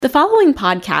The following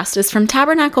podcast is from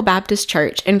Tabernacle Baptist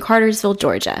Church in Cartersville,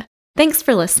 Georgia. Thanks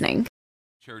for listening.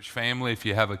 Church family, if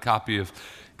you have a copy of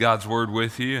God's Word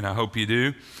with you, and I hope you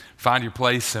do, find your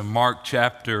place in Mark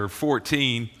chapter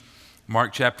 14.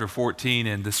 Mark chapter 14,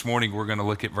 and this morning we're going to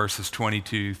look at verses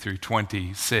 22 through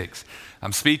 26.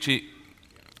 I'm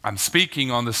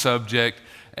speaking on the subject,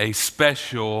 a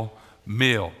special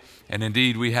meal. And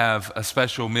indeed, we have a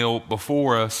special meal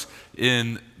before us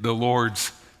in the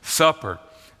Lord's Supper.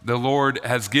 The Lord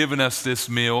has given us this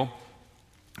meal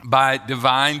by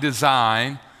divine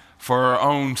design for our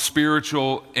own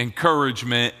spiritual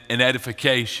encouragement and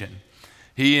edification.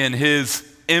 He, in His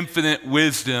infinite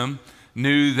wisdom,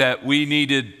 knew that we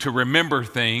needed to remember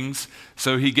things,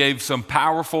 so He gave some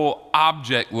powerful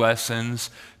object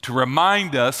lessons to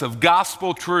remind us of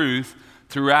gospel truth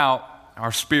throughout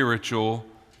our spiritual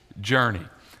journey.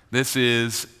 This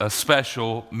is a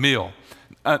special meal.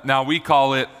 Now, we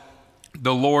call it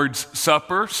the Lord's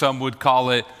Supper. Some would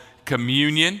call it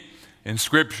communion. In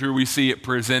Scripture, we see it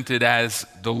presented as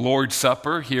the Lord's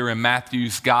Supper here in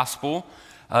Matthew's Gospel.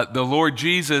 The Lord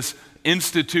Jesus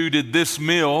instituted this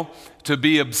meal to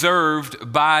be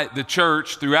observed by the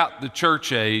church throughout the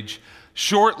church age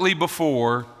shortly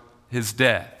before His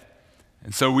death.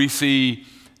 And so we see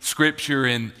Scripture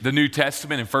in the New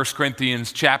Testament in 1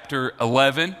 Corinthians chapter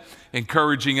 11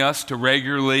 encouraging us to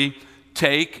regularly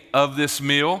take of this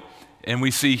meal. And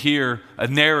we see here a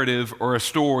narrative or a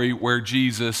story where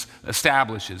Jesus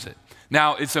establishes it.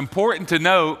 Now, it's important to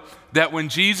note that when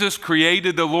Jesus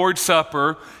created the Lord's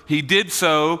Supper, He did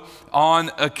so on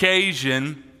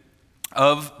occasion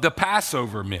of the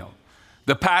Passover meal.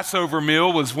 The Passover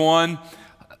meal was one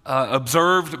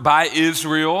observed by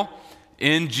Israel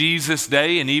in Jesus'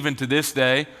 day and even to this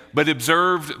day, but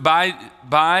observed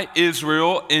by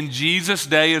Israel in Jesus'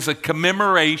 day as a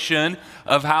commemoration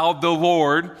of how the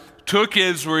Lord took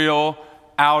Israel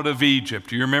out of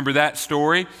Egypt. You remember that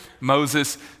story?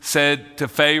 Moses said to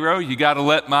Pharaoh, "You got to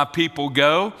let my people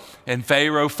go." And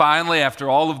Pharaoh finally, after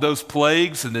all of those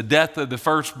plagues and the death of the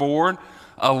firstborn,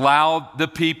 allowed the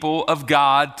people of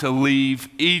God to leave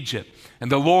Egypt.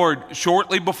 And the Lord,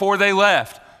 shortly before they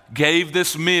left, gave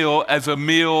this meal as a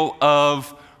meal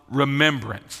of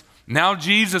remembrance. Now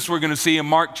Jesus, we're going to see in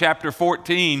Mark chapter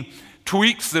 14,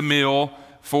 tweaks the meal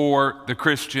for the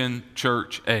Christian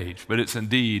church age, but it's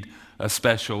indeed a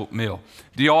special meal.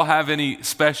 Do y'all have any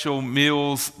special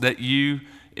meals that you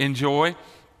enjoy?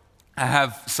 I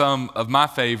have some of my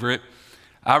favorite.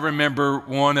 I remember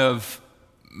one of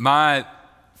my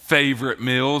favorite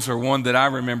meals, or one that I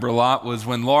remember a lot, was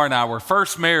when Laura and I were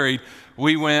first married.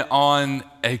 We went on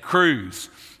a cruise.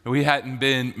 We hadn't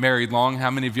been married long.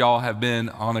 How many of y'all have been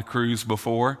on a cruise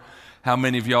before? How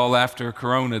many of y'all after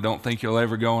Corona don't think you'll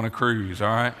ever go on a cruise, all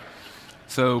right?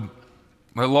 So,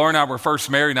 Laura and I were first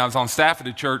married, and I was on staff at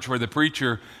a church where the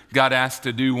preacher got asked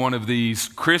to do one of these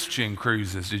Christian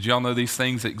cruises. Did y'all know these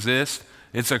things exist?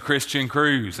 It's a Christian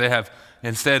cruise. They have,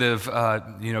 instead of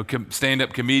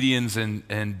stand-up comedians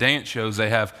and dance shows, they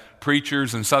have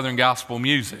preachers and Southern gospel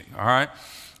music, all right?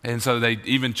 And so they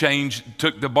even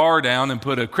took the bar down and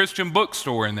put a Christian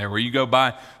bookstore in there where you go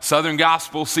buy Southern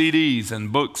gospel CDs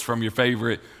and books from your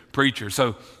favorite preacher.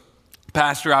 So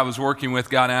pastor I was working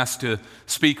with got asked to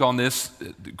speak on this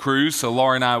cruise. So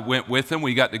Laura and I went with him.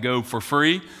 We got to go for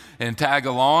free and tag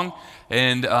along.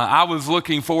 And I was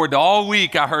looking forward to all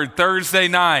week. I heard Thursday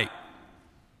night,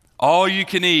 all you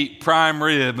can eat prime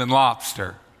rib and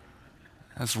lobster.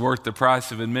 That's worth the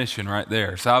price of admission right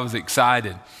there. So I was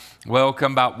excited. Well,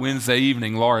 come about Wednesday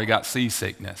evening, Laurie got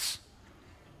seasickness.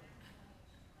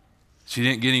 She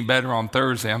didn't get any better on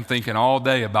Thursday. I'm thinking all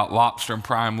day about lobster and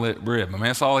prime rib. I mean,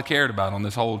 that's all I cared about on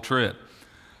this whole trip.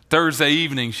 Thursday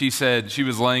evening, she said, she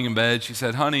was laying in bed. She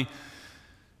said, "Honey,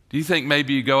 do you think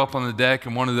maybe you go up on the deck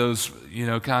in one of those,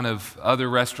 kind of other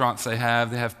restaurants they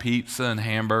have pizza and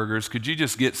hamburgers. Could you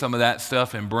just get some of that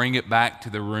stuff and bring it back to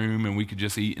the room and we could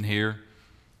just eat in here?"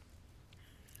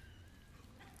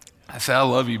 I said, "I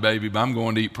love you, baby, but I'm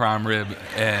going to eat prime rib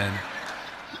and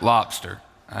lobster.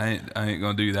 I ain't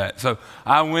going to do that." So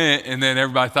I went, and then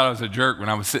everybody thought I was a jerk when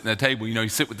I was sitting at the table. You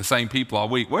sit with the same people all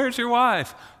week. "Where's your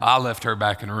wife?" I left her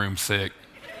back in the room sick.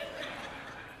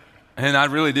 And I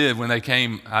really did. When they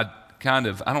came, I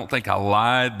don't think I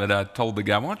lied, but I told the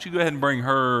guy, "Why don't you go ahead and bring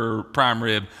her prime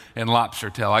rib and lobster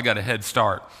tail? I got a head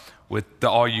start with the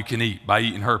all-you-can-eat by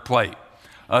eating her plate."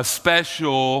 A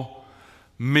special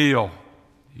meal.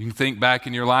 You can think back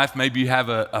in your life, maybe you have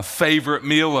a favorite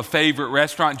meal, a favorite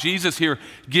restaurant. Jesus here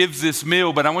gives this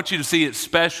meal, but I want you to see it's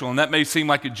special, and that may seem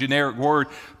like a generic word,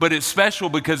 but it's special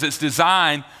because it's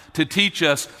designed to teach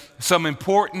us some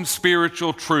important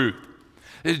spiritual truth.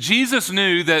 Jesus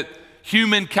knew that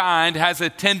humankind has a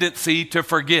tendency to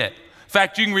forget. In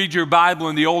fact, you can read your Bible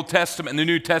in the Old Testament and the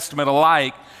New Testament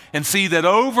alike and see that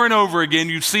over and over again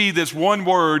you see this one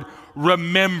word,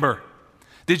 remember.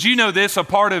 Did you know this? A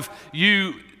part of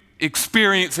you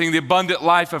experiencing the abundant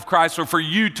life of Christ, or for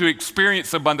you to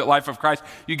experience the abundant life of Christ,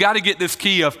 you got to get this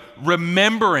key of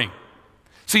remembering.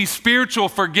 See, spiritual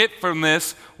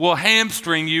forgetfulness will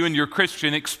hamstring you in your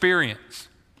Christian experience.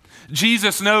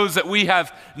 Jesus knows that we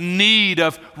have need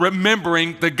of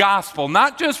remembering the gospel,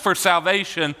 not just for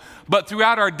salvation, but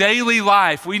throughout our daily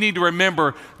life. We need to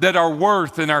remember that our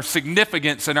worth and our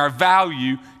significance and our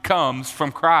value comes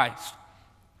from Christ.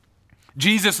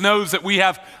 Jesus knows that we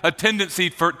have a tendency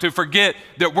to forget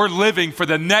that we're living for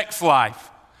the next life.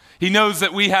 He knows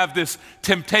that we have this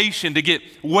temptation to get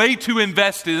way too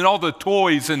invested in all the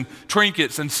toys and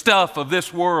trinkets and stuff of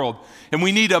this world. And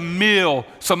we need a meal,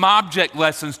 some object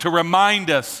lessons to remind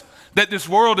us that this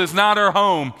world is not our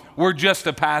home. We're just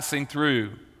a passing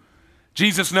through.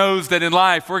 Jesus knows that in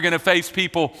life we're going to face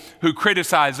people who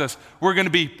criticize us. We're going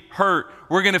to be hurt.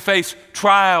 We're going to face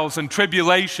trials and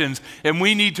tribulations. And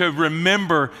we need to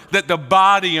remember that the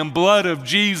body and blood of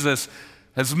Jesus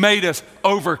has made us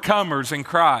overcomers in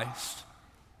Christ.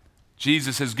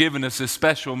 Jesus has given us this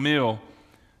special meal,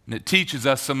 and it teaches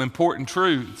us some important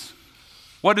truths.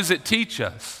 What does it teach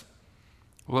us?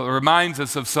 Well, it reminds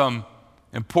us of some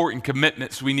important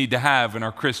commitments we need to have in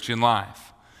our Christian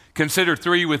life. Consider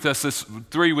three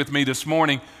with me this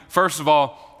morning. First of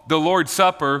all, the Lord's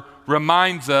Supper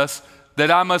reminds us that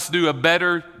I must do a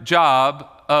better job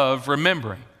of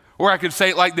remembering. Or I could say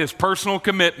it like this: personal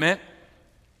commitment.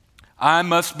 I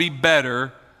must be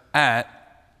better at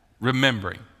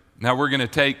remembering. Now we're going to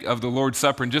take of the Lord's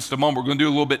Supper in just a moment. We're going to do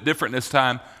a little bit different this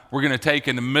time. We're going to take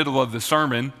in the middle of the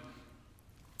sermon.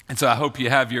 And so I hope you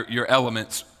have your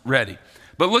elements ready.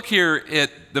 But look here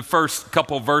at the first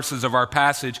couple verses of our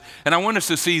passage, and I want us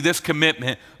to see this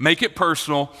commitment. Make it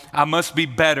personal. I must be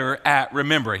better at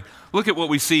remembering. Look at what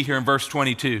we see here in verse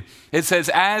 22. It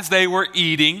says, as they were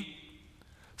eating,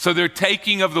 so they're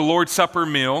taking of the Lord's Supper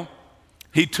meal,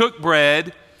 he took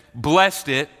bread, blessed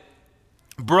it,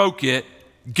 broke it,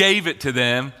 gave it to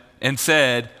them, and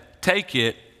said, take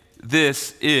it,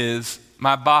 this is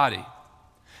my body.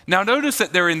 Now notice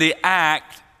that they're in the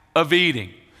act of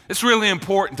eating. It's really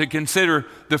important to consider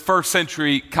the first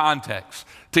century context,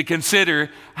 to consider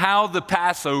how the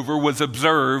Passover was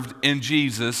observed in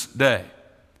Jesus' day.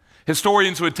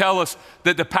 Historians would tell us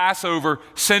that the Passover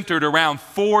centered around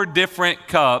 4 different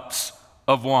cups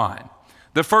of wine.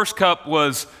 The first cup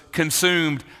was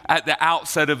consumed at the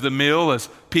outset of the meal as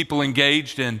people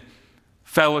engaged in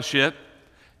fellowship.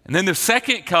 And then the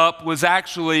second cup was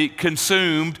actually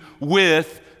consumed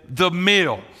with the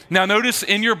meal. Now notice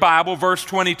in your Bible, verse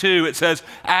 22, it says,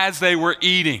 as they were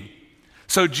eating.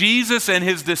 So Jesus and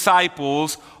his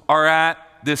disciples are at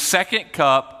this second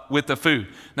cup with the food.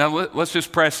 Now let's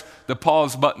just press the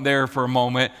pause button there for a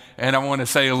moment, and I want to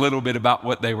say a little bit about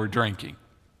what they were drinking.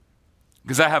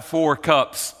 Because I have 4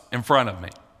 cups in front of me.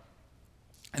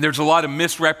 And there's a lot of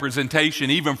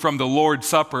misrepresentation, even from the Lord's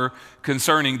Supper,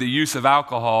 concerning the use of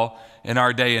alcohol in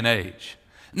our day and age.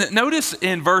 Notice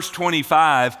in verse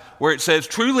 25 where it says,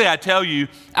 truly I tell you,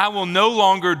 I will no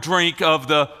longer drink of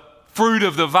the fruit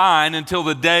of the vine until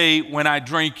the day when I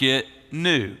drink it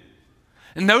new.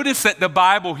 And notice that the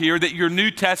Bible here, that your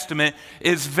New Testament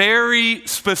is very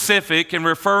specific in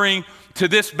referring to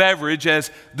this beverage as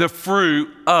the fruit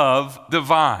of the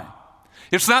vine.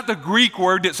 It's not the Greek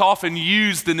word that's often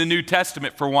used in the New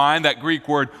Testament for wine, that Greek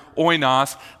word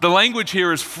oinos. The language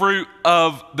here is fruit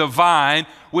of the vine,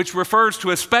 which refers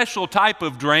to a special type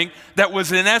of drink that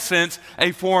was in essence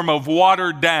a form of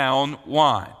watered down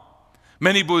wine.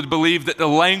 Many would believe that the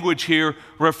language here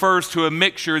refers to a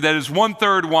mixture that is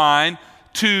 1/3 wine,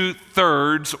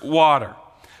 2/3 water.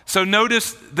 So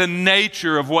notice the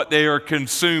nature of what they are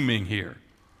consuming here.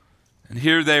 And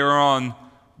here they are on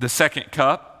the second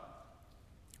cup,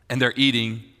 and they're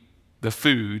eating the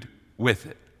food with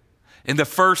it. In the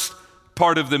first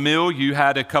part of the meal, you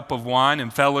had a cup of wine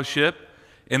and fellowship.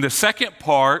 In the second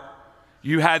part,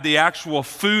 you had the actual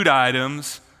food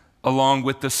items along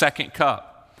with the second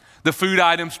cup. The food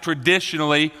items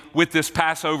traditionally with this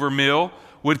Passover meal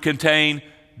would contain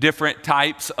different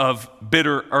types of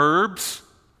bitter herbs.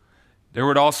 There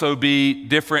would also be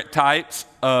different types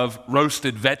of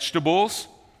roasted vegetables,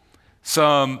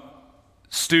 some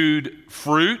stewed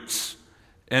fruits,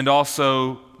 and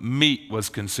also meat was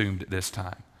consumed at this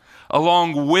time.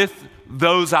 Along with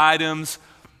those items,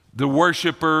 the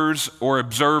worshipers or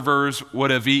observers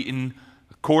would have eaten,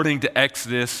 according to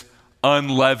Exodus,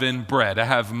 unleavened bread. I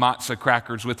have matzah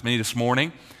crackers with me this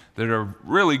morning that are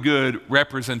really good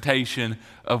representation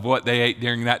of what they ate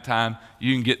during that time.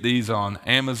 You can get these on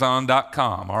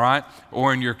Amazon.com, all right?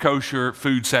 Or in your kosher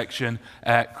food section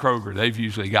at Kroger. They've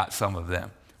usually got some of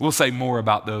them. We'll say more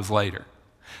about those later.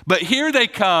 But here they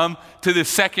come to the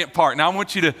second part. Now I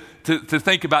want you to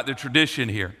think about the tradition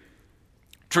here.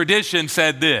 Tradition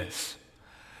said this: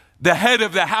 the head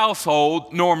of the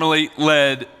household normally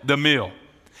led the meal.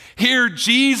 Here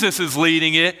Jesus is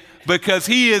leading it because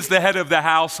he is the head of the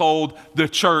household, the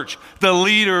church, the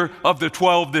leader of the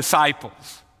 12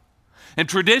 disciples. And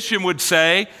tradition would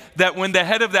say that when the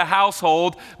head of the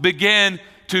household began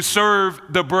to serve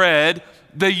the bread,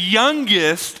 the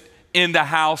youngest in the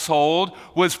household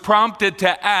was prompted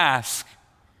to ask,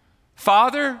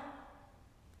 "Father,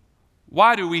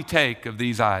 why do we take of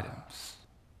these items?"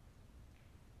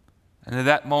 And at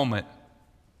that moment,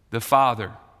 the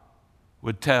father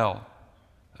would tell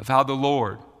of how the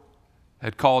Lord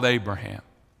had called Abraham,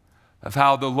 of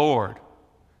how the Lord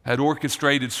had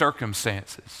orchestrated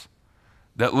circumstances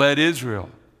that led Israel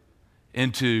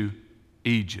into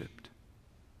Egypt.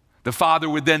 The father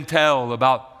would then tell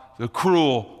about the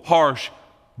cruel, harsh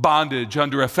bondage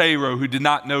under a Pharaoh who did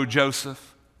not know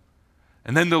Joseph.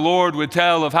 And then the Lord would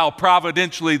tell of how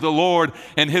providentially the Lord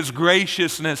in his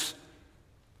graciousness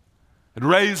had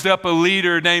raised up a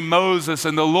leader named Moses,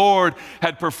 and the Lord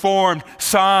had performed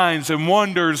signs and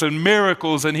wonders and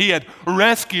miracles, and he had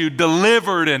rescued,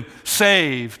 delivered, and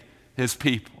saved his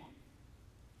people.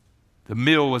 The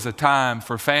meal was a time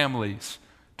for families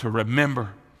to remember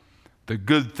the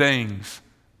good things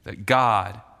that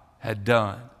God had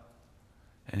done.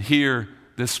 And here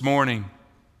this morning,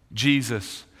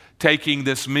 Jesus taking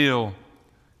this meal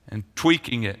and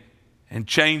tweaking it and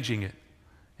changing it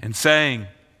and saying,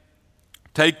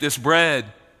 "Take this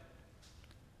bread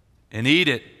and eat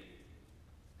it.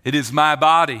 It is my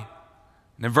body."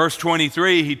 And in verse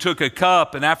 23, he took a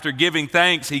cup, and after giving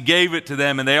thanks, he gave it to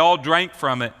them, and they all drank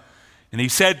from it. And he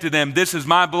said to them, "This is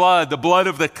my blood, the blood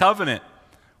of the covenant,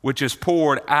 which is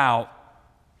poured out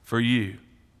for you."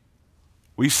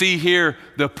 We see here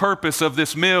the purpose of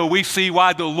this meal. We see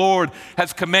why the Lord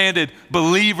has commanded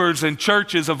believers and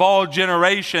churches of all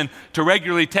generation to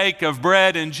regularly take of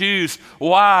bread and juice.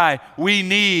 Why we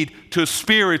need to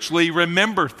spiritually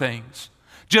remember things.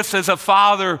 Just as a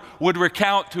father would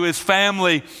recount to his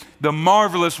family the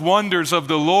marvelous wonders of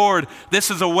the Lord,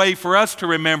 this is a way for us to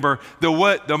remember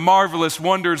the marvelous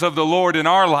wonders of the Lord in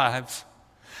our lives.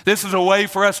 This is a way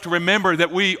for us to remember that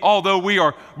although we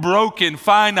are broken,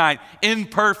 finite,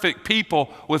 imperfect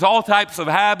people with all types of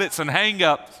habits and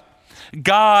hang-ups,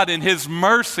 God in his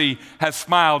mercy has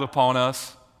smiled upon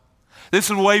us. This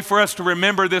is a way for us to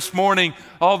remember this morning,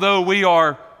 although we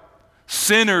are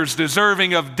sinners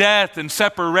deserving of death and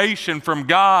separation from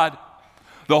God,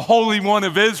 the Holy One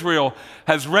of Israel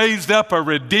has raised up a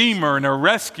Redeemer and a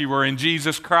Rescuer in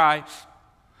Jesus Christ.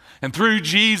 And through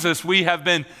Jesus, we have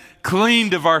been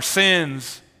cleaned of our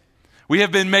sins. We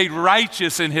have been made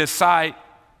righteous in his sight.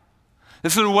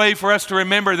 This is a way for us to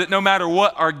remember that no matter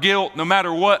what our guilt, no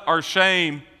matter what our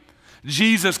shame,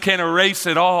 Jesus can erase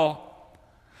it all.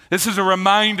 This is a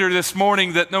reminder this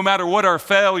morning that no matter what our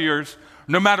failures,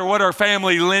 no matter what our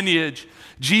family lineage,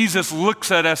 Jesus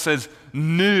looks at us as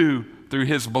new through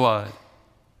his blood.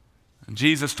 And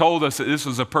Jesus told us that this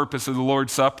was the purpose of the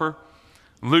Lord's Supper.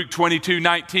 Luke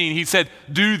 22:19, he said,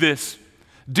 do this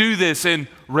in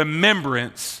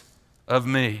remembrance of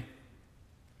me."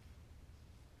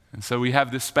 And so we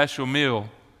have this special meal,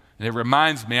 and it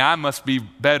reminds me I must be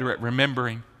better at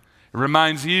remembering. It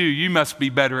reminds you must be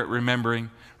better at remembering.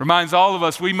 It reminds all of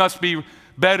us we must be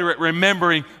better at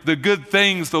remembering the good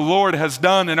things the Lord has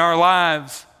done in our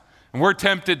lives. And we're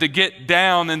tempted to get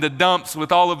down in the dumps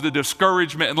with all of the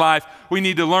discouragement in life. We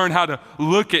need to learn how to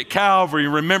look at Calvary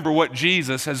and remember what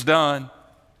Jesus has done.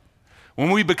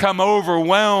 When we become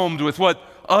overwhelmed with what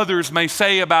others may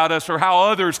say about us or how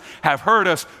others have hurt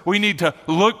us, we need to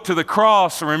look to the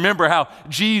cross and remember how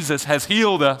Jesus has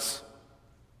healed us.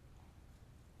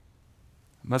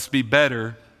 Must be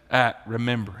better at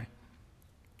remembering.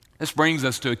 This brings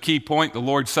us to a key point, the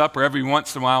Lord's Supper. Every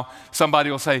once in a while,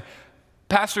 somebody will say,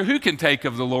 "Pastor, who can take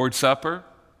of the Lord's Supper?"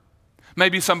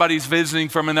 Maybe somebody's visiting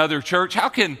from another church.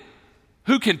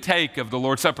 Who can take of the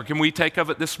Lord's Supper? Can we take of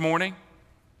it this morning?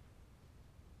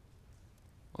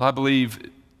 Well, I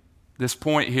believe this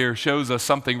point here shows us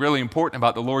something really important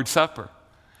about the Lord's Supper.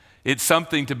 It's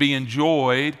something to be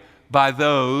enjoyed by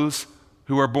those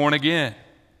who are born again.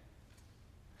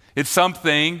 It's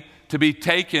something to be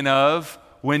taken of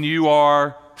when you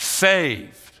are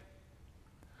saved.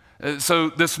 So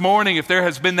this morning, if there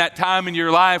has been that time in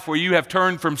your life where you have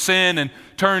turned from sin and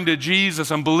turned to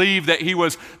Jesus and believed that he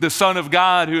was the Son of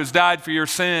God who has died for your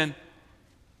sin,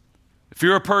 if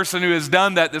you're a person who has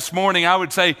done that this morning, I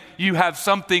would say you have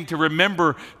something to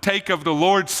remember. Take of the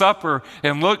Lord's Supper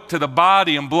and look to the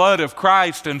body and blood of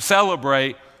Christ and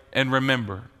celebrate and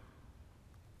remember.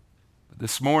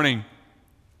 This morning,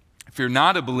 if you're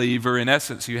not a believer, in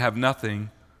essence, you have nothing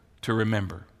to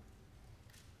remember.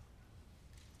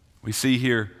 We see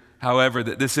here, however,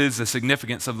 that this is the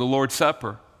significance of the Lord's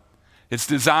Supper. It's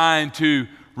designed to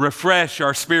refresh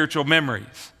our spiritual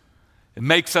memories. It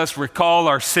makes us recall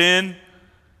our sin.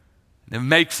 It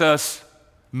makes us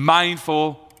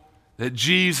mindful that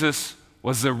Jesus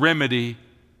was the remedy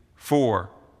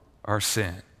for our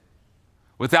sin.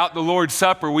 Without the Lord's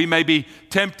Supper, we may be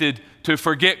tempted to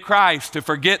forget Christ, to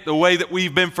forget the way that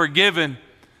we've been forgiven,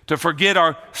 to forget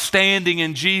our standing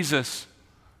in Jesus.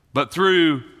 But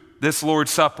through this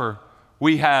Lord's Supper,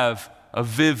 we have a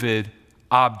vivid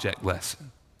object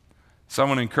lesson. So I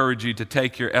want to encourage you to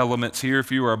take your elements here.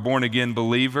 If you are a born-again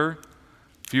believer,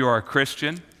 if you are a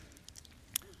Christian,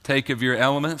 take of your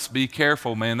elements. Be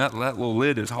careful, man. That little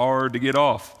lid is hard to get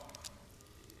off.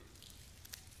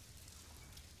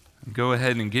 Go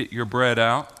ahead and get your bread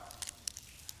out.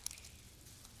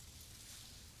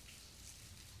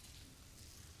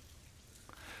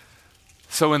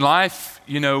 So in life,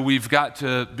 we've got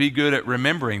to be good at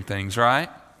remembering things, right?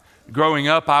 Growing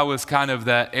up, I was kind of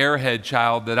that airhead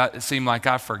child that it seemed like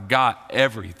I forgot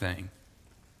everything.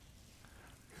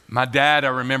 My dad, I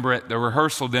remember at the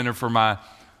rehearsal dinner for my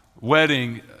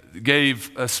wedding,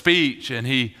 gave a speech, and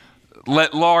he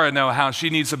let Laura know how she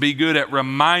needs to be good at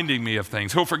reminding me of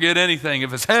things. He'll forget anything.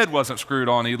 If his head wasn't screwed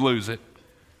on, he'd lose it.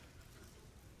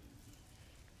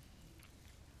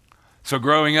 So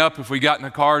growing up, if we got in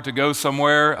a car to go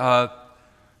somewhere,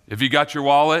 have you got your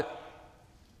wallet?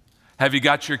 Have you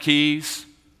got your keys?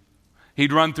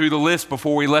 He'd run through the list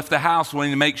before we left the house,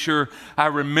 wanting to make sure I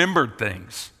remembered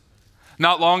things.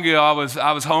 Not long ago, I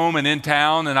was home and in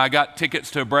town, and I got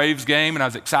tickets to a Braves game, and I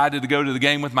was excited to go to the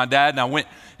game with my dad, and I went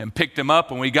and picked him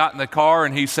up, and we got in the car,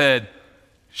 and he said,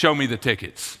 "Show me the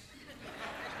tickets."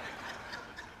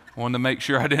 I wanted to make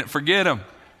sure I didn't forget them.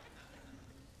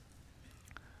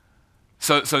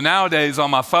 So nowadays on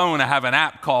my phone, I have an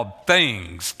app called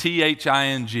Things,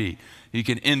 Thing. You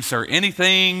can insert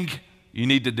anything you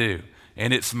need to do,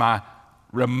 and it's my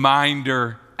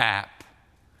reminder app.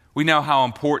 We know how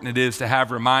important it is to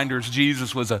have reminders.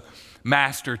 Jesus was a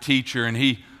master teacher, and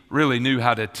he really knew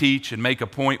how to teach and make a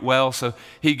point well, so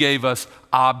he gave us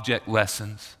object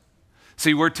lessons.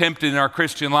 See, we're tempted in our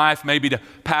Christian life maybe to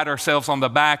pat ourselves on the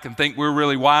back and think we're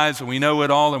really wise and we know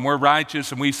it all and we're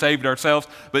righteous and we saved ourselves.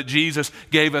 But Jesus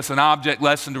gave us an object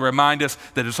lesson to remind us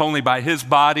that it's only by his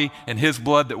body and his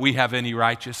blood that we have any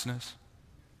righteousness.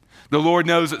 The Lord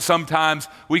knows that sometimes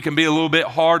we can be a little bit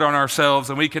hard on ourselves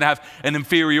and we can have an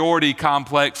inferiority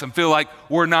complex and feel like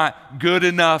we're not good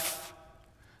enough.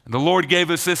 And the Lord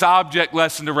gave us this object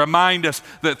lesson to remind us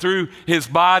that through his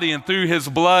body and through his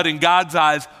blood, in God's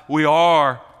eyes, we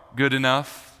are good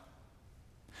enough.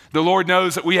 The Lord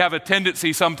knows that we have a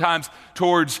tendency sometimes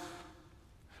towards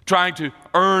trying to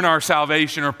earn our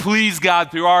salvation or please God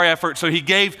through our efforts. So he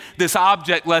gave this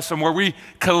object lesson where we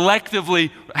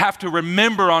collectively have to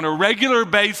remember on a regular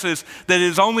basis that it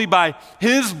is only by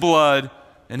his blood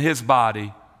and his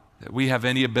body that we have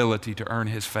any ability to earn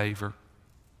his favor.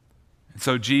 And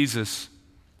so Jesus,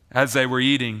 as they were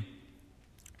eating,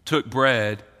 took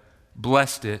bread,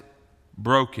 blessed it,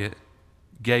 broke it,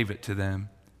 gave it to them,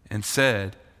 and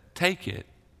said, "Take it.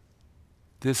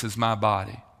 This is my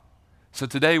body." So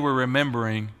today we're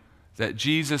remembering that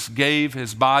Jesus gave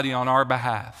his body on our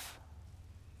behalf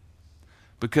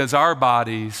because our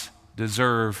bodies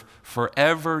deserve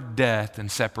forever death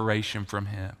and separation from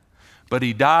him. But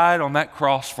he died on that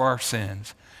cross for our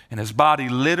sins, and his body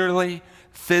literally,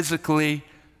 physically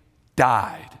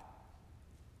died.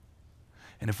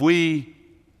 And if we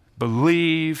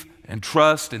believe and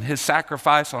trust in his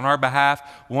sacrifice on our behalf,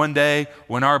 one day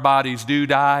when our bodies do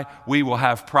die, we will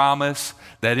have promise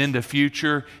that in the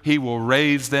future he will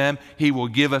raise them. He will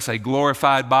give us a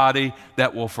glorified body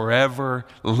that will forever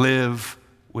live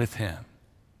with him.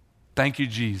 Thank you,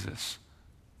 Jesus,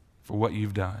 for what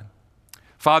you've done.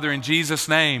 Father, in Jesus'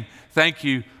 name, thank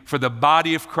you for the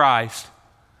body of Christ.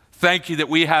 Thank you that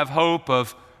we have hope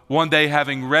of one day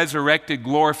having resurrected,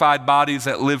 glorified bodies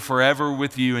that live forever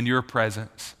with you in your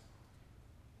presence.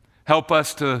 Help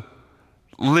us to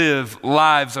live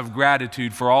lives of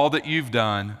gratitude for all that you've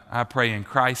done. I pray in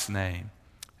Christ's name,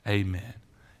 amen.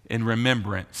 In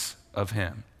remembrance of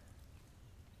him.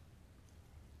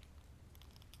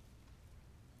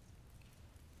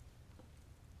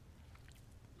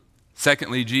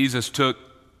 Secondly, Jesus took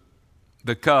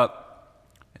the cup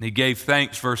and he gave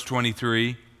thanks, verse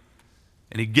 23,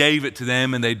 and he gave it to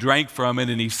them and they drank from it,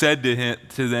 and he said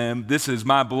to them, "This is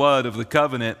my blood of the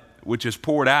covenant, which is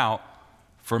poured out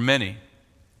for many."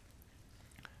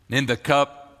 And in the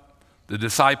cup, the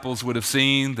disciples would have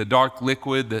seen the dark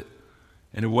liquid that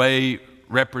in a way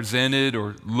represented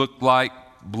or looked like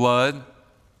blood.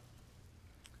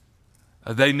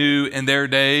 They knew in their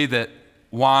day that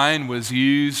wine was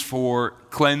used for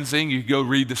cleansing. You go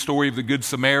read the story of the Good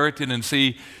Samaritan and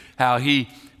see how he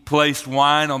placed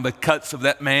wine on the cuts of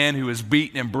that man who was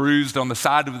beaten and bruised on the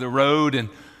side of the road. And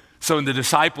so in the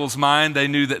disciples' mind, they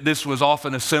knew that this was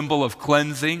often a symbol of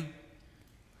cleansing.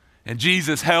 And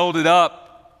Jesus held it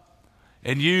up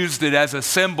and used it as a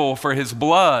symbol for his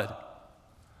blood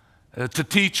to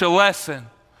teach a lesson.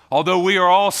 Although we are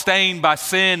all stained by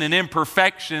sin and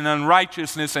imperfection and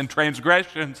unrighteousness and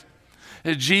transgressions,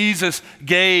 Jesus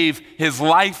gave his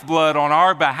lifeblood on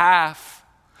our behalf.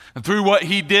 And through what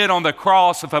he did on the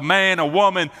cross, if a man, a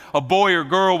woman, a boy or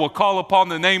girl will call upon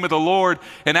the name of the Lord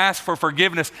and ask for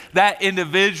forgiveness, that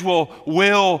individual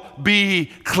will be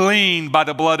cleaned by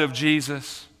the blood of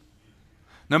Jesus.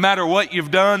 No matter what you've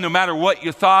done, no matter what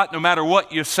you thought, no matter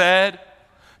what you said,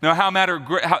 no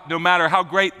matter how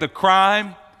great the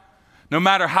crime, no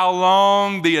matter how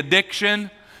long the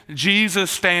addiction, Jesus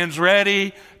stands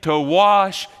ready to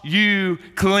wash you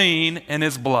clean in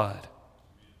his blood.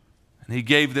 And he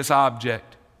gave this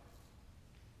object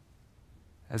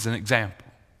as an example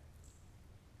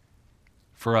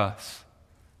for us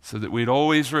so that we'd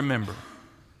always remember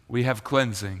we have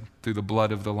cleansing through the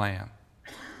blood of the Lamb.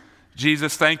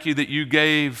 Jesus, thank you that you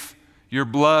gave your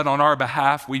blood on our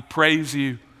behalf. We praise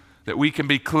you that we can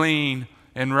be clean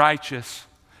and righteous.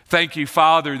 Thank you,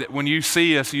 Father, that when you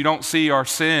see us, you don't see our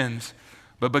sins,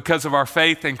 but because of our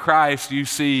faith in Christ, you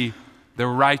see the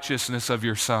righteousness of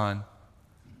your Son.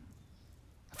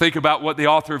 Think about what the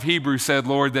author of Hebrews said,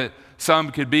 Lord, that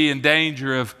some could be in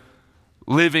danger of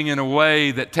living in a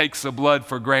way that takes the blood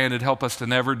for granted. Help us to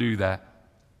never do that.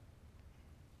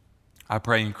 I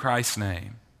pray in Christ's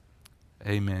name,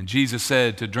 amen. Jesus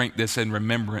said to drink this in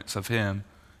remembrance of him,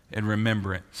 in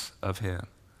remembrance of him.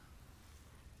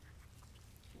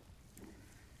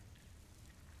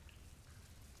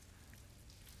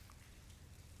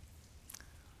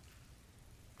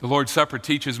 The Lord's Supper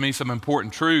teaches me some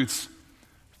important truths.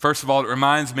 First of all, it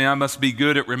reminds me I must be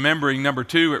good at remembering. Number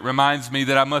two, it reminds me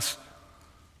that I must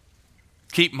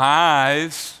keep my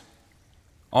eyes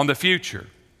on the future.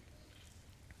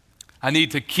 I need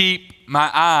to keep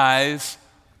my eyes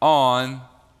on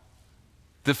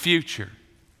the future.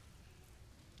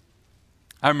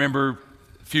 I remember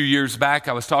a few years back,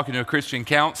 I was talking to a Christian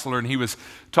counselor, and he was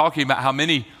talking about how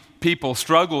many people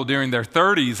struggle during their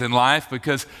 30s in life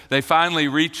because they finally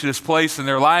reach this place in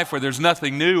their life where there's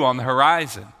nothing new on the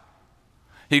horizon.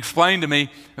 He explained to me,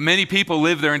 many people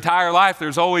live their entire life,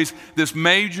 there's always this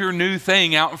major new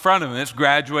thing out in front of them. It's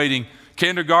graduating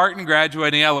kindergarten,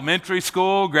 graduating elementary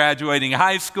school, graduating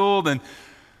high school, then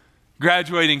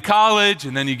graduating college,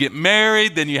 and then you get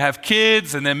married, then you have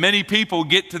kids, and then many people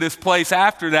get to this place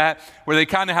after that where they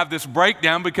kind of have this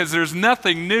breakdown because there's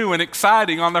nothing new and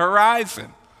exciting on the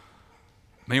horizon.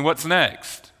 I mean, what's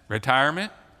next? Retirement?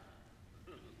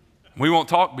 We won't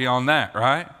talk beyond that,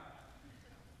 right?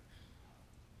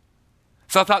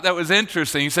 So I thought that was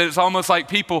interesting. He said it's almost like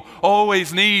people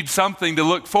always need something to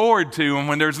look forward to, and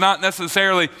when there's not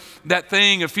necessarily that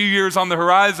thing a few years on the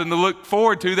horizon to look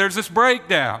forward to, there's this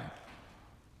breakdown.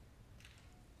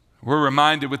 We're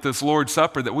reminded with this Lord's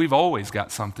Supper that we've always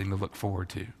got something to look forward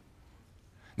to.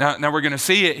 Now we're going to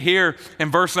see it here in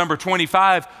verse number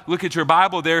 25. Look at your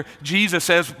Bible there. Jesus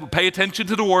says, pay attention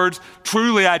to the words,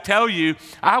 "Truly I tell you,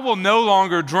 I will no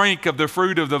longer drink of the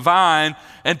fruit of the vine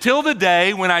until the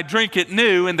day when I drink it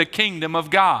new in the kingdom of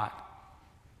God."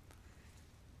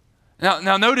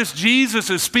 Now notice Jesus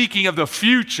is speaking of the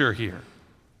future here.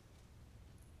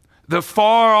 The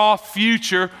far off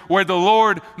future where the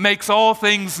Lord makes all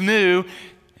things new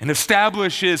and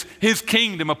establishes his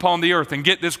kingdom upon the earth. And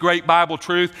get this great Bible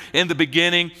truth. In the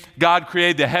beginning, God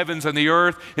created the heavens and the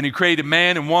earth, and he created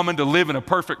man and woman to live in a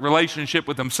perfect relationship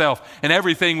with himself. And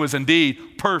everything was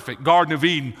indeed perfect. Garden of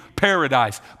Eden,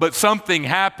 paradise. But something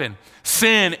happened.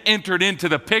 Sin entered into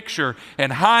the picture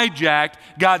and hijacked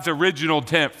God's original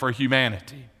intent for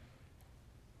humanity.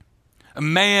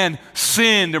 Man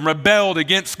sinned and rebelled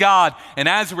against God, and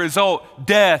as a result,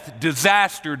 death,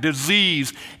 disaster,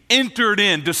 disease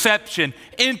deception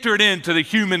entered into the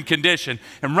human condition.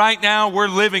 And right now, we're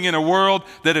living in a world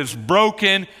that is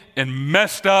broken and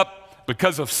messed up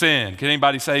because of sin. Can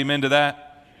anybody say amen to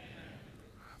that?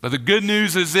 But the good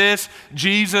news is this: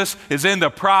 Jesus is in the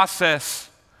process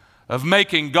of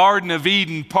making Garden of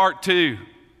Eden Part 2.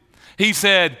 He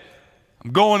said,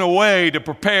 I'm going away to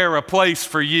prepare a place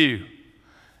for you.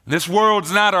 This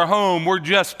world's not our home. We're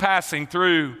just passing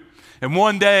through. And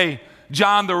one day,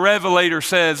 John the Revelator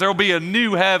says there'll be a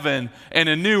new heaven and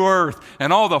a new earth,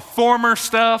 and all the former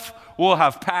stuff will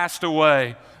have passed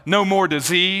away. No more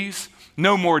disease,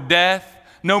 no more death,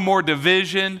 no more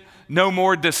division, no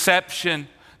more deception,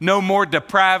 no more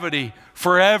depravity.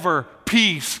 Forever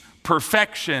peace,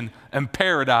 perfection, and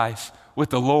paradise with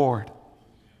the Lord.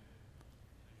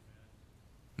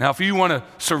 Now, if you want to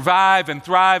survive and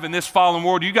thrive in this fallen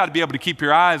world, you got to be able to keep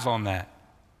your eyes on that.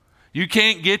 You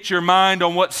can't get your mind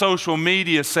on what social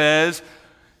media says,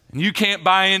 and you can't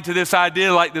buy into this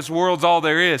idea like this world's all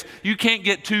there is. You can't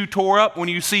get too tore up when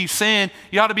you see sin.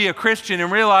 You ought to be a Christian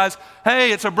and realize,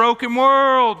 hey, it's a broken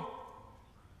world.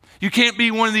 You can't be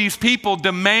one of these people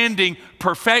demanding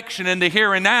perfection in the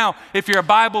here and now. If you're a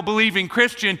Bible-believing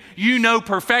Christian, you know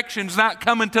perfection's not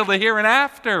coming till the here and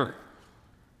after.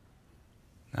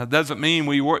 Now, it doesn't mean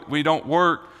we don't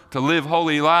work to live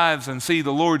holy lives and see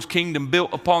the Lord's kingdom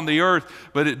built upon the earth,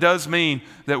 but it does mean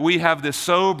that we have this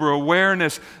sober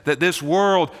awareness that this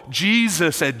world,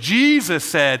 Jesus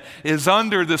said, is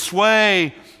under the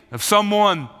sway of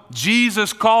someone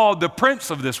Jesus called the prince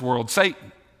of this world,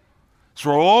 Satan. So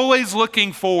we're always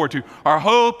looking forward to. Our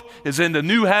hope is in the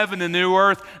new heaven and new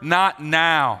earth, not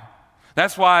now.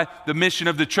 That's why the mission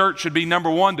of the church should be, number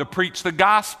one, to preach the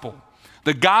gospel.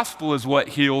 The gospel is what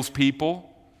heals people.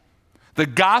 The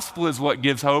gospel is what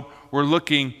gives hope. We're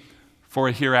looking for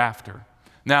a hereafter.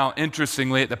 Now,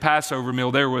 interestingly, at the Passover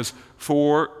meal, there was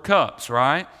 4 cups,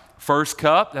 right? First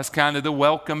cup, that's kind of the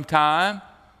welcome time.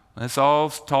 Let's all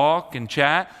talk and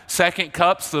chat. Second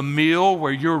cup's the meal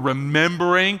where you're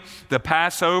remembering the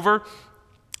Passover.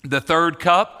 The third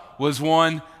cup was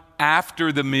one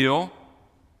after the meal,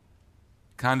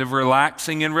 kind of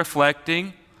relaxing and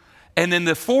reflecting. And then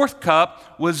the fourth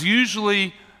cup was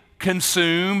usually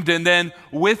consumed, and then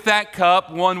with that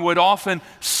cup, one would often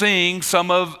sing some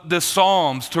of the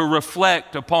Psalms to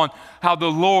reflect upon how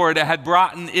the Lord had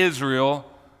brought Israel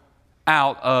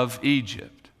out of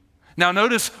Egypt. Now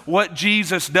notice what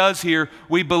Jesus does here.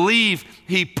 We believe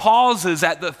he pauses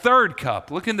at the third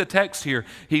cup. Look in the text here.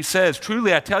 He says,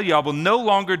 truly I tell you, I will no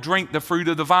longer drink the fruit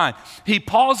of the vine. He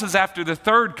pauses after the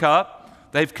third cup.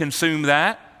 They've consumed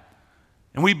that.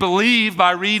 And we believe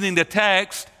by reading the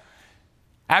text,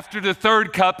 after the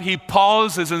third cup, he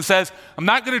pauses and says, I'm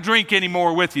not going to drink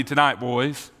anymore with you tonight,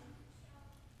 boys.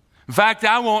 In fact,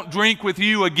 I won't drink with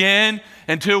you again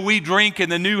until we drink in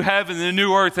the new heaven and the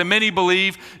new earth. And many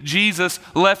believe Jesus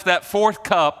left that fourth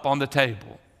cup on the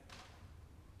table.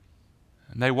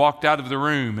 And they walked out of the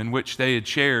room in which they had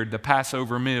shared the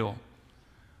Passover meal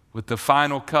with the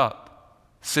final cup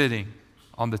sitting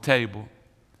on the table.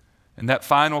 And that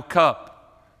final cup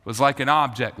was like an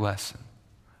object lesson,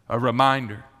 a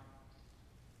reminder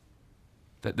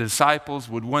that the disciples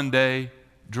would one day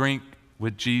drink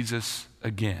with Jesus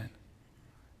again.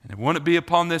 And it wouldn't be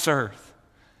upon this earth.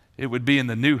 It would be in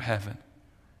the new heaven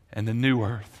and the new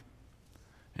earth.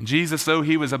 And Jesus, though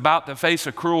he was about to face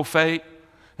a cruel fate,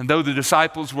 and though the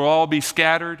disciples will all be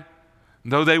scattered,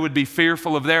 and though they would be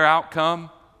fearful of their outcome,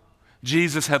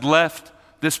 Jesus had left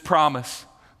this promise,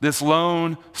 this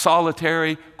lone,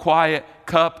 solitary, quiet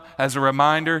cup as a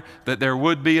reminder that there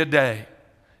would be a day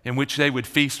in which they would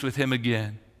feast with him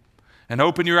again. And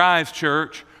open your eyes,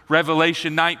 church.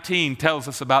 Revelation 19 tells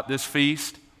us about this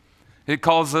feast. It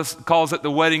calls it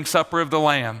the wedding supper of the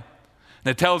Lamb.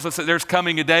 And it tells us that there's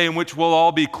coming a day in which we'll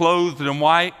all be clothed in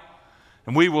white,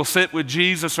 and we will sit with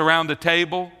Jesus around the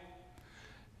table,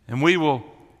 and we will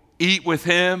eat with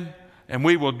him, and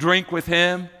we will drink with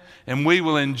him, and we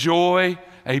will enjoy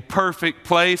a perfect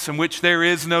place in which there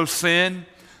is no sin,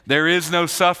 there is no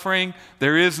suffering,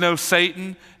 there is no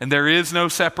Satan, and there is no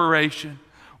separation.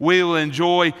 We will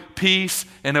enjoy peace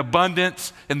and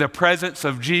abundance in the presence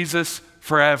of Jesus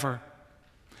forever.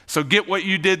 So get what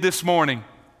you did this morning.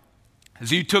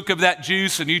 As you took of that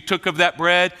juice and you took of that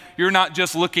bread, you're not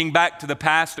just looking back to the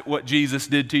past at what Jesus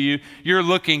did to you. You're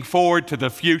looking forward to the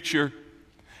future.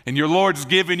 And your Lord's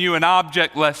given you an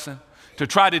object lesson to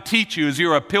try to teach you as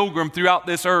you're a pilgrim throughout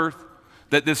this earth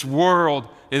that this world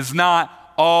is not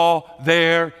all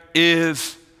there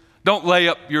is. Don't lay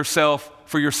up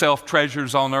for yourself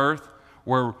treasures on earth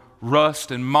where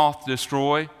rust and moth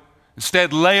destroy.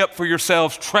 Instead, lay up for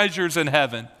yourselves treasures in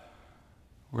heaven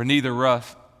where neither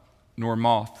rust nor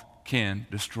moth can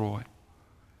destroy.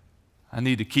 I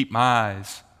need to keep my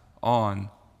eyes on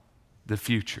the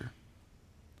future.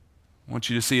 I want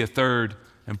you to see a third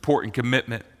important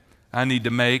commitment I need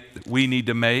to make, that we need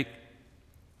to make.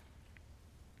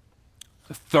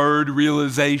 The third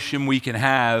realization we can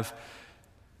have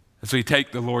as we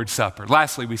take the Lord's Supper.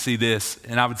 Lastly, we see this,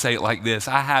 and I would say it like this: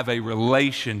 I have a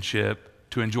relationship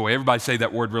to enjoy. Everybody say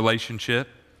that word, relationship.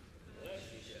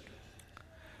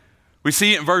 We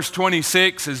see it in verse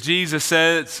 26 as Jesus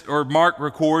says, or Mark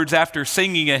records, after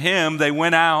singing a hymn, they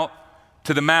went out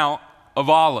to the Mount of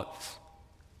Olives.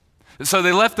 So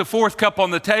they left the fourth cup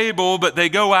on the table, but they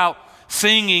go out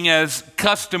singing as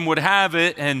custom would have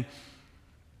it, and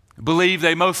believe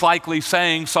they most likely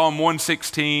sang Psalm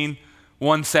 116,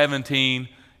 117,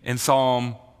 and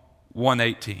Psalm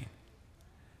 118.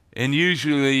 And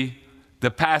usually the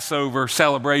Passover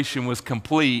celebration was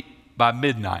complete by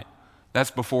midnight.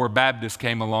 That's before Baptists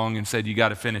came along and said, you got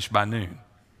to finish by noon.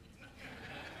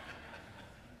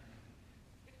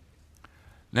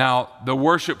 Now, the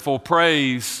worshipful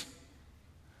praise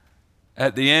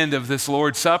at the end of this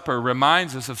Lord's Supper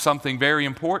reminds us of something very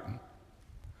important.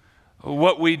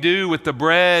 What we do with the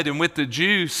bread and with the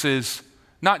juice is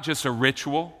not just a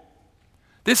ritual.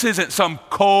 This isn't some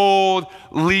cold,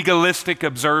 legalistic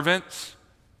observance.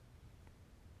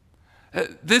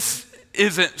 This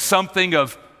isn't something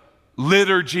of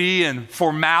liturgy and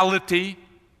formality.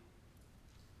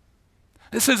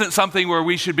 This isn't something where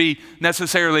we should be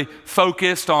necessarily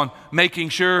focused on making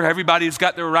sure everybody's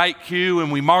got the right cue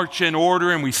and we march in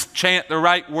order and we chant the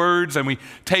right words and we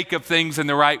take up things in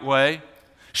the right way.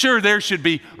 Sure, there should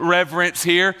be reverence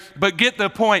here, but get the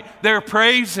point. They're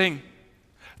praising.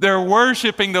 They're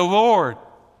worshiping the Lord.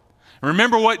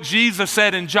 Remember what Jesus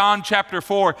said in John chapter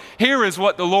 4. Here is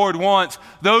what the Lord wants: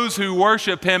 those who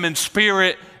worship Him in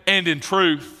spirit and in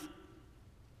truth.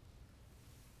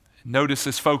 Notice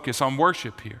this focus on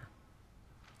worship here.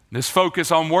 This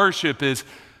focus on worship is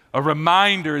a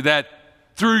reminder that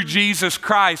through Jesus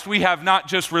Christ, we have not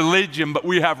just religion, but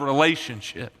we have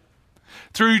relationship.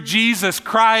 Through Jesus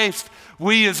Christ,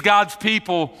 we as God's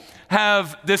people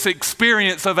have this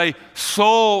experience of a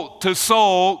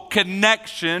soul-to-soul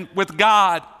connection with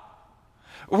God.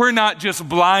 We're not just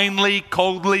blindly,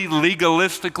 coldly,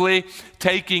 legalistically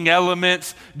taking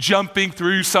elements, jumping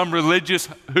through some religious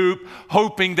hoop,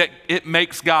 hoping that it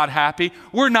makes God happy.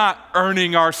 We're not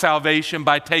earning our salvation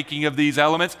by taking of these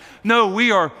elements. No,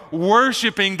 we are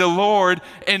worshiping the Lord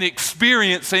and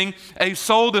experiencing a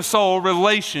soul-to-soul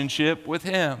relationship with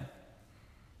Him.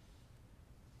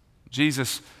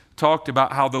 Jesus talked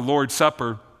about how the Lord's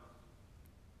Supper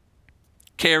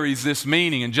carries this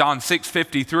meaning. In John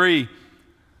 6:53,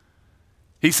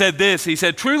 He said this, He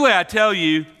said, "Truly I tell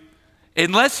you,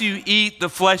 unless you eat the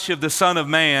flesh of the Son of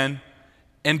Man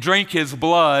and drink His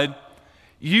blood,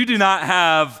 you do not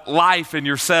have life in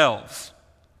yourselves.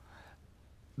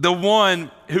 The one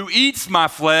who eats my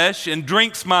flesh and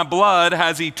drinks my blood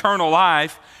has eternal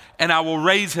life, and I will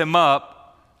raise him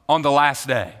up on the last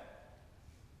day."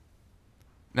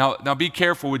 Now be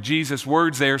careful with Jesus'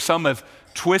 words there. Some have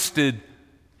twisted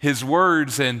His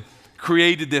words and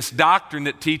created this doctrine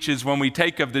that teaches when we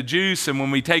take of the juice and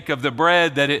when we take of the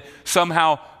bread that it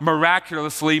somehow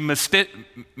miraculously,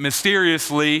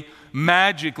 mysteriously,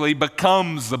 magically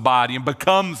becomes the body and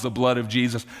becomes the blood of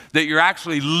Jesus, that you're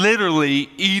actually literally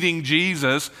eating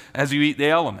Jesus as you eat the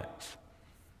elements.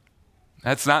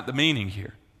 That's not the meaning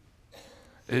here.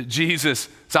 Jesus,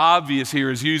 it's obvious here,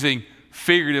 is using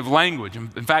figurative language. In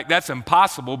fact, that's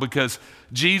impossible because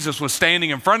Jesus was standing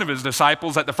in front of His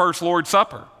disciples at the first Lord's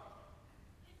Supper.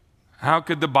 How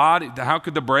could the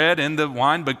bread and the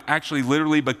wine actually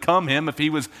literally become Him if He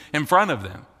was in front of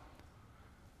them?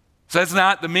 So that's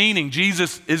not the meaning.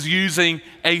 Jesus is using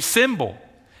a symbol.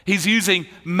 He's using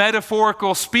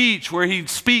metaphorical speech where He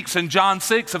speaks in John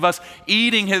 6 of us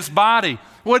eating His body.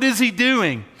 What is He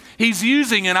doing? He's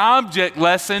using an object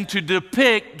lesson to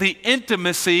depict the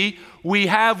intimacy we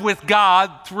have with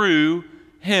God through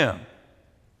Him.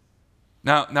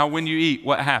 Now when you eat,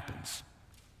 what happens?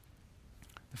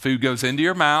 The food goes into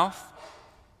your mouth,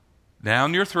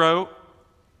 down your throat,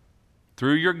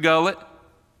 through your gullet,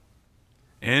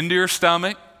 into your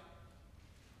stomach.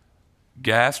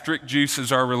 Gastric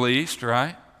juices are released,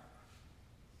 right?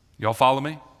 Y'all follow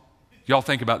me? Y'all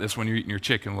think about this when you're eating your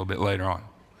chicken a little bit later on.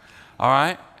 All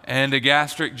right? And the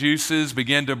gastric juices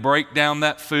begin to break down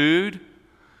that food,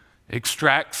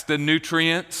 extracts the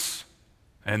nutrients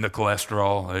and the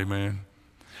cholesterol, amen.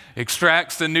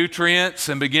 Extracts the nutrients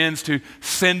and begins to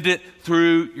send it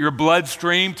through your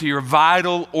bloodstream to your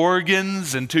vital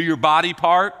organs and to your body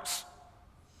parts.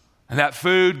 And that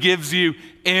food gives you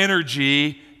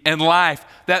energy and life.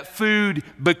 That food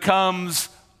becomes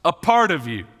a part of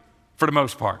you for the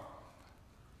most part.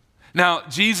 Now,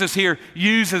 Jesus here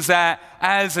uses that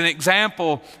as an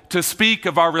example to speak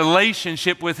of our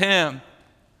relationship with him.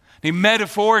 He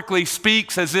metaphorically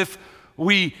speaks as if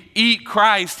we eat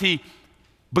Christ, he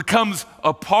becomes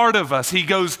a part of us. He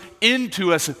goes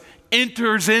into us,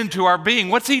 enters into our being.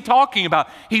 What's he talking about?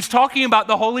 He's talking about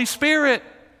the Holy Spirit.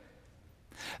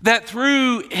 That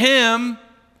through him,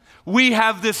 we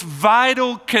have this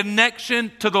vital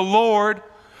connection to the Lord,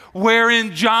 where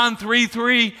in John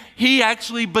 3:3, he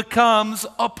actually becomes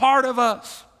a part of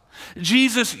us.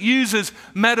 Jesus uses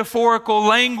metaphorical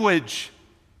language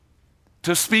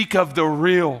to speak of the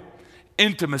real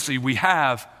intimacy we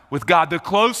have with God, the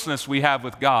closeness we have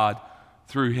with God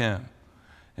through him.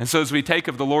 And so as we take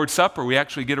of the Lord's Supper, we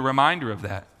actually get a reminder of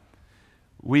that.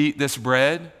 We eat this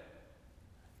bread,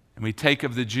 and we take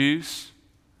of the juice,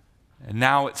 and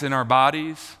now it's in our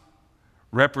bodies,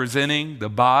 representing the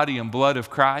body and blood of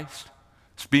Christ.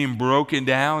 It's being broken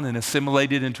down and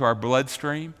assimilated into our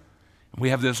bloodstream. We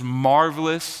have this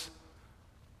marvelous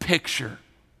picture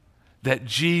that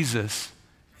Jesus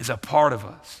is a part of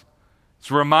us. It's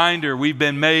a reminder we've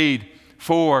been made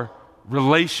for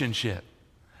relationship.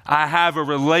 I have a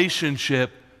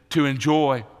relationship to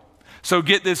enjoy. So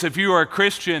get this, if you are a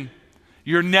Christian,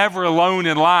 you're never alone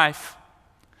in life.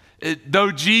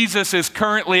 Though Jesus is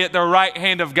currently at the right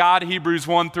hand of God, Hebrews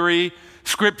 1:3,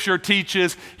 Scripture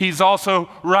teaches he's also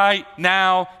right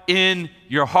now in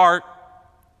your heart.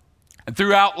 And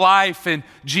throughout life in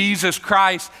Jesus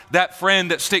Christ, that friend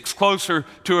that sticks closer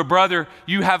to a brother,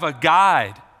 you have a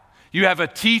guide, you have a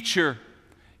teacher,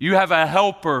 you have a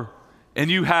helper, and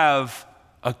you have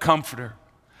a comforter.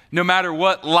 No matter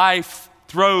what life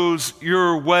throws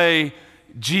your way,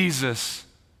 Jesus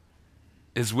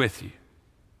is with you.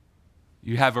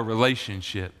 You have a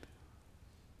relationship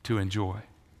to enjoy.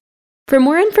 For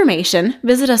more information,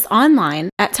 visit us online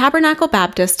at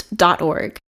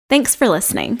tabernaclebaptist.org. Thanks for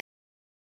listening.